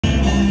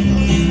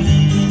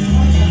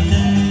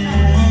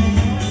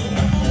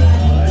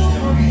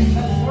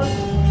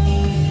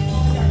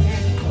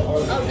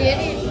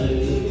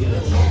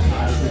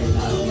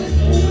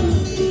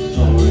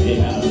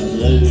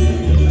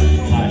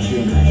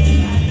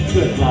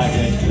just like a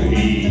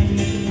tree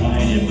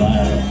planted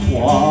by the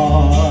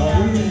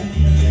water.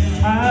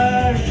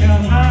 I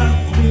shall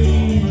not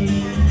be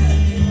moved.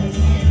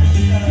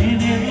 In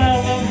his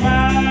love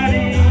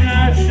abiding,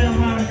 I shall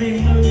not be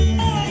moved.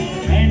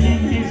 And in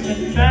his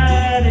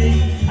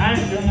subsiding, I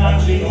shall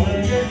not be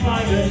moved. Just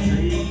like a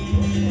tree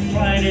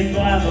planted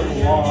by the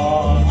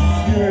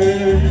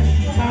water,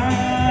 I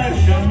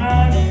shall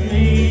not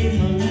be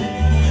moved.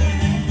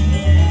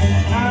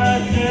 I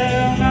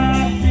shall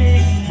not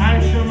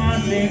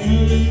be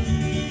moved.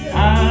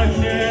 I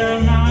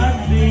shall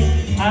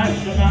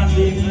not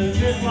be moved.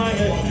 Just like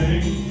a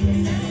tree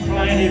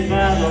planted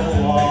by the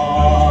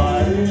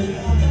water,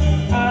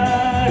 I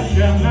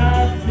shall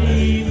not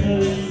be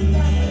moved.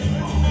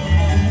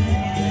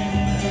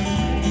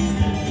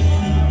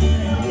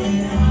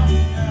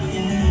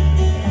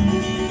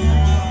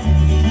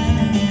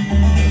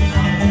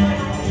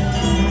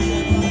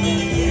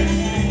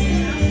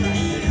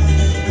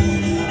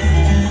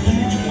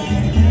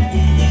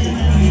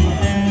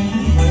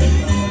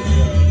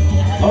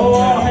 Oh,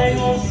 all hate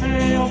will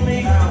sail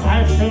me,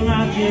 I shall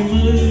not be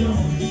moved.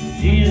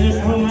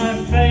 Jesus will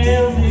not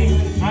fail me,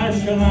 I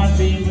shall not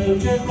be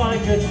moved. Just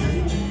like a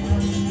tree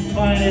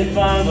planted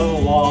by the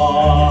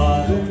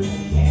water,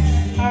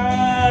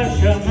 I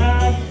shall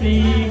not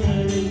be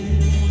moved.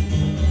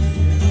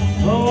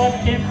 Though a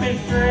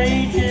tempest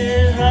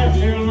rages, I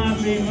shall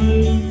not be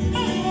moved.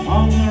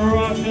 On the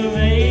rock of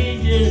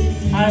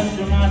ages, I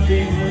shall not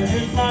be moved.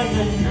 Just like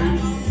a tree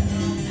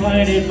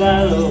planted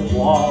by the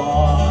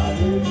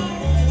water,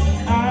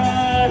 I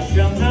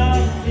shall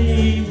not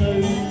be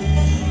moved.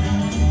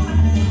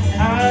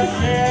 I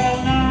shall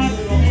not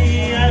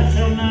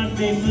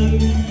be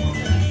moved.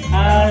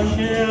 I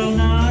shall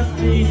not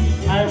be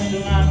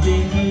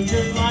moved.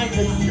 Just like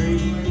a tree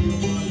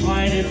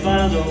planted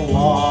by the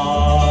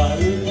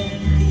water,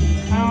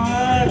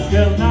 I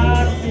shall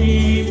not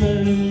be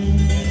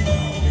moved.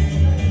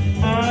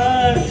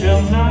 I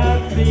shall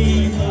not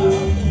be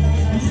moved.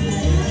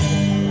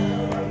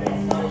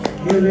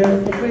 Give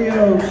it to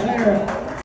Cleo, Sarah.